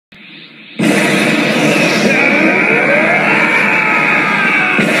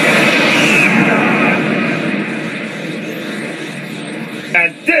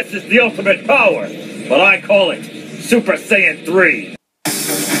the ultimate power, but I call it Super Saiyan 3.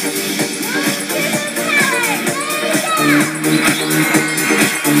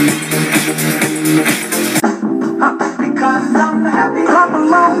 Because I'm happy, clap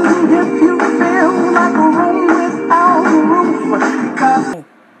along if you feel like a room without a roof. Because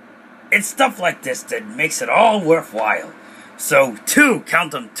it's stuff like this that makes it all worthwhile. So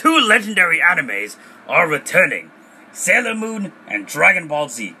count them, two legendary animes are returning. Sailormoon and Dragon Ball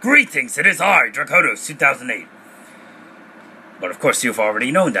Z. Greetings, it is I, Draconos2008. But of course you've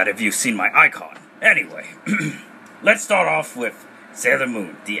already known that if you've seen my icon. Anyway, let's start off with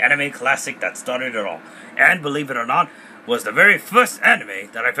Sailormoon, the anime classic that started it all. And believe it or not, was the very first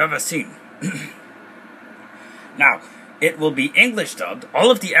anime that I've ever seen. Now, it will be English dubbed, all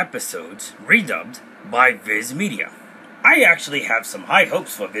of the episodes redubbed by Viz Media. I actually have some high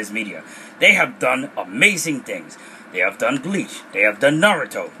hopes for Viz Media. They have done amazing things. They have done Bleach, they have done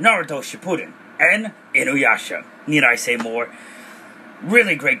Naruto Shippuden, and Inuyasha. Need I say more?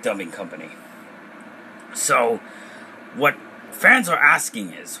 Really great dubbing company. So, what fans are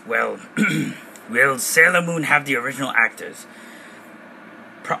asking is, well, will Sailor Moon have the original actors?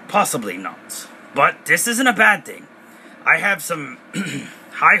 Possibly not. But this isn't a bad thing. I have some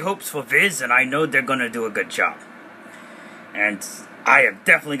high hopes for Viz, and I know they're gonna do a good job. And I am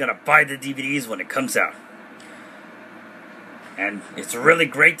definitely gonna buy the DVDs when it comes out. And it's really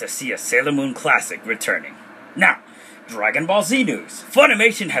great to see a Sailor Moon classic returning. Now, Dragon Ball Z news.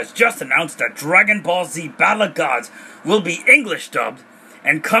 Funimation has just announced that Dragon Ball Z Battle of Gods will be English dubbed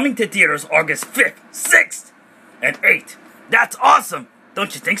and coming to theaters August 5th, 6th, and 8th. That's awesome!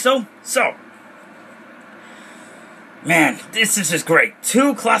 Don't you think so? So, man, this is just great.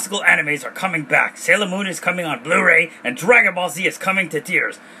 Two classical animes are coming back. Sailor Moon is coming on Blu-ray, and Dragon Ball Z is coming to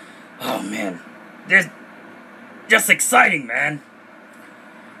theaters. Oh, man. This just exciting, man.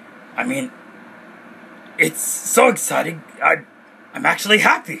 I mean, it's so exciting. I'm actually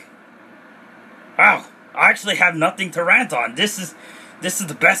happy. Wow. I actually have nothing to rant on. This is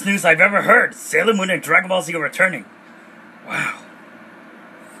the best news I've ever heard. Sailor Moon and Dragon Ball Z are returning.